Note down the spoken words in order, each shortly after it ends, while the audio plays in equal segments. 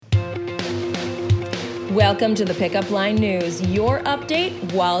Welcome to the Pickup Line News, your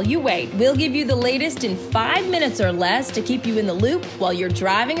update while you wait. We'll give you the latest in 5 minutes or less to keep you in the loop while you're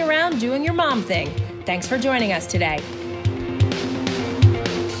driving around doing your mom thing. Thanks for joining us today.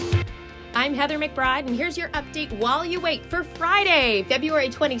 I'm Heather McBride, and here's your update while you wait for Friday, February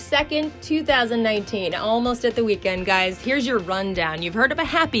 22nd, 2019. Almost at the weekend, guys. Here's your rundown. You've heard of a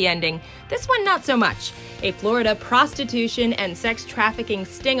happy ending. This one, not so much. A Florida prostitution and sex trafficking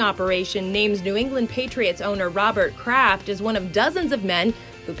sting operation names New England Patriots owner Robert Kraft as one of dozens of men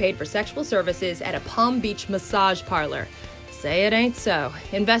who paid for sexual services at a Palm Beach massage parlor. Say it ain't so.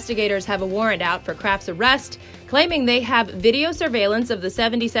 Investigators have a warrant out for Kraft's arrest, claiming they have video surveillance of the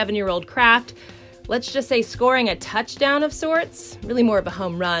 77-year-old Kraft. Let's just say scoring a touchdown of sorts. Really more of a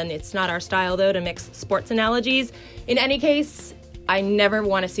home run. It's not our style, though, to mix sports analogies. In any case, I never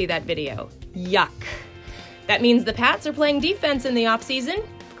want to see that video. Yuck. That means the Pats are playing defense in the offseason,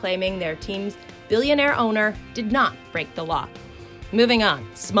 claiming their team's billionaire owner did not break the law. Moving on,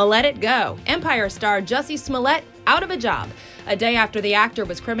 Smollett it go. Empire star Jussie Smollett out of a job. A day after the actor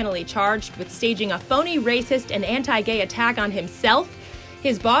was criminally charged with staging a phony racist and anti-gay attack on himself,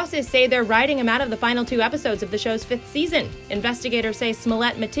 his bosses say they're writing him out of the final 2 episodes of the show's 5th season. Investigators say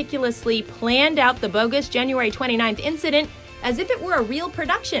Smollett meticulously planned out the bogus January 29th incident as if it were a real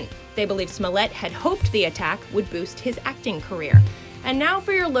production. They believe Smollett had hoped the attack would boost his acting career. And now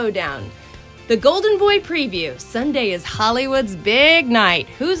for your lowdown. The Golden Boy preview. Sunday is Hollywood's big night.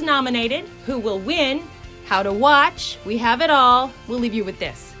 Who's nominated? Who will win? How to watch? We have it all. We'll leave you with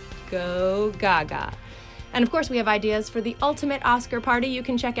this. Go Gaga. And of course, we have ideas for the ultimate Oscar party you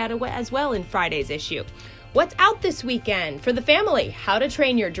can check out as well in Friday's issue. What's out this weekend? For the family, How to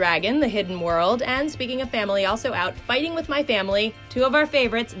Train Your Dragon, The Hidden World, and speaking of family, also out Fighting with My Family, 2 of our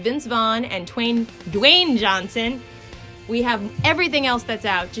favorites, Vince Vaughn and Dwayne Johnson. We have everything else that's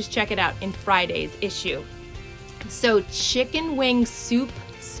out. Just check it out in Friday's issue. So chicken wing soup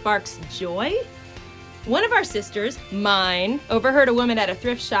sparks joy? One of our sisters, mine, overheard a woman at a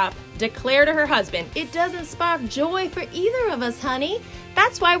thrift shop declare to her husband, "It doesn't spark joy for either of us, honey.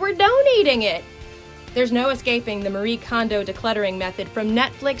 That's why we're donating it." There's no escaping the Marie Kondo decluttering method. From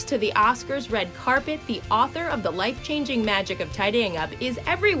Netflix to the Oscars red carpet, the author of The Life-Changing Magic of Tidying Up is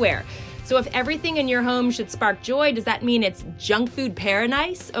everywhere. So if everything in your home should spark joy, does that mean it's junk food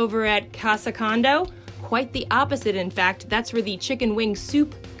paradise over at Casa Kondo? Quite the opposite, in fact. That's where the chicken wing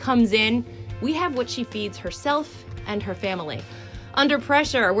soup comes in. We have what she feeds herself and her family. Under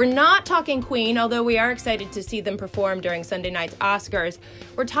Pressure, we're not talking Queen, although we are excited to see them perform during Sunday night's Oscars.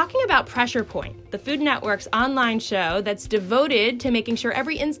 We're talking about Pressure Point, the Food Network's online show that's devoted to making sure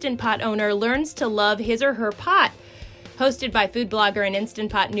every Instant Pot owner learns to love his or her pot. Hosted by food blogger and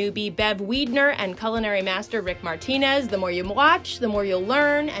Instant Pot newbie Bev Weidner and culinary master Rick Martinez, the more you watch, the more you'll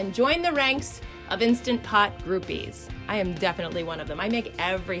learn, and join the ranks of Instant Pot groupies. I am definitely one of them. I make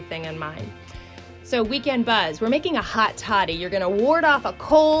everything in mine. So Weekend Buzz, we're making a hot toddy. You're going to ward off a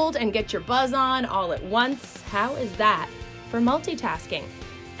cold and get your buzz on all at once. How is that for multitasking?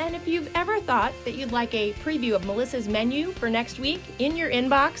 And if you've ever thought that you'd like a preview of Melissa's menu for next week in your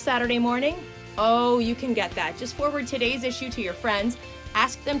inbox Saturday morning, oh, you can get that. Just forward today's issue to your friends.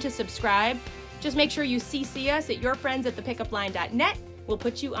 Ask them to subscribe. Just make sure you CC us at yourfriends@thepickupline.net. We'll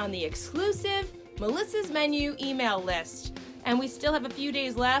put you on the exclusive Melissa's Menu email list. And we still have a few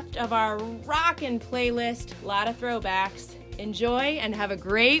days left of our rockin' playlist. A lot of throwbacks. Enjoy and have a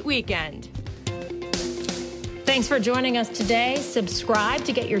great weekend. Thanks for joining us today. Subscribe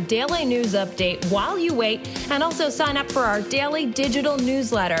to get your daily news update while you wait, and also sign up for our daily digital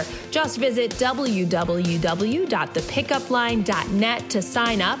newsletter. Just visit www.thepickupline.net to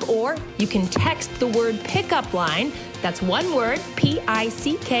sign up, or you can text the word pickup line, that's one word,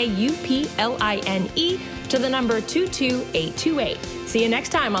 PICKUPLINE, to the number 22828. See you next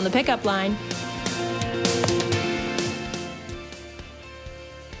time on The Pickup Line.